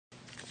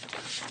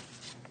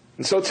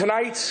And so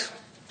tonight,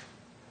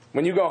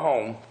 when you go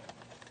home,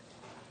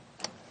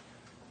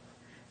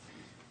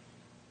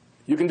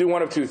 you can do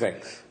one of two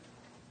things.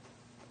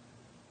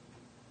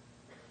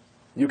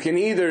 You can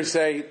either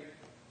say,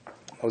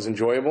 it was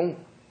enjoyable,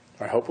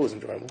 or I hope it was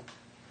enjoyable,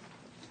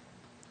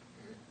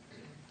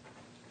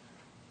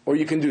 or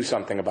you can do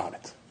something about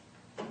it.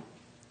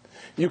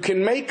 You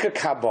can make a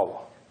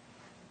Kabbalah.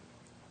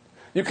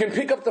 You can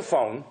pick up the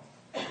phone,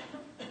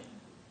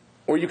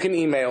 or you can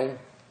email,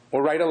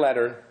 or write a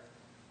letter,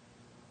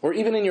 or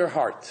even in your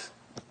heart,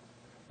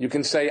 you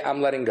can say,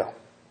 I'm letting go.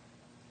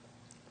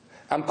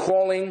 I'm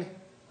calling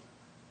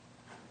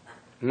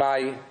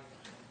my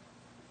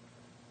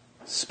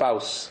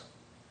spouse,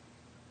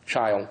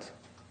 child,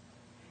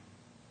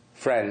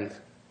 friend,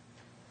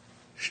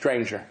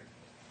 stranger,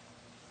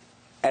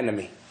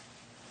 enemy.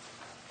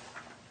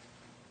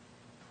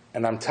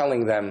 And I'm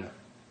telling them,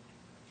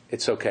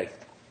 it's okay.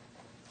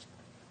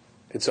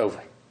 It's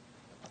over.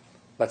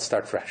 Let's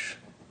start fresh.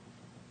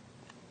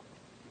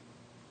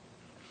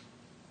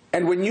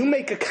 And when you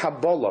make a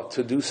Kabbalah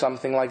to do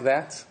something like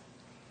that,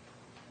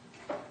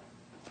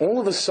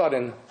 all of a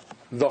sudden,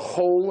 the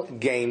whole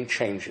game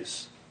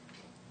changes.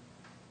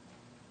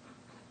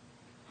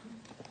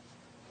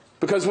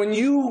 Because when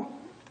you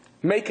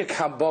make a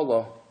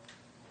Kabbalah,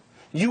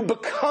 you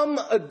become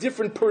a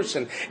different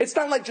person. It's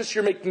not like just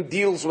you're making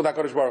deals with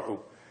HaKadosh Baruch Hu.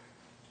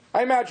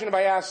 I imagine if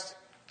I asked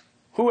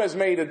who has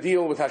made a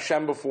deal with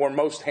Hashem before,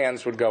 most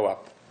hands would go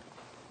up.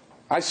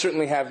 I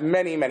certainly have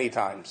many, many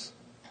times.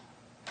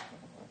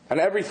 And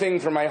everything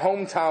from my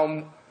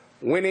hometown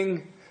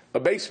winning a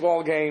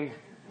baseball game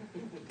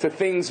to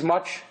things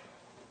much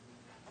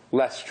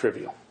less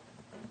trivial.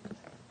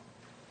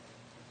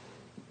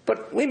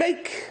 But we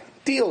make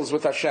deals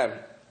with Hashem.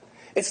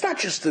 It's not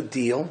just a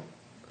deal.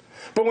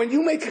 But when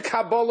you make a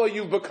Kabbalah,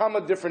 you become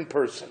a different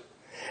person.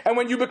 And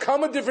when you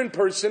become a different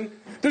person,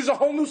 there's a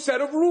whole new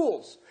set of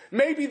rules.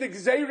 Maybe the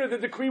Gzeira, the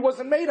decree,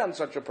 wasn't made on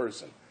such a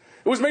person.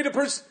 It was made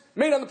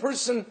on the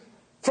person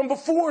from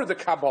before the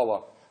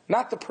Kabbalah,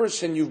 not the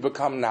person you've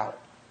become now.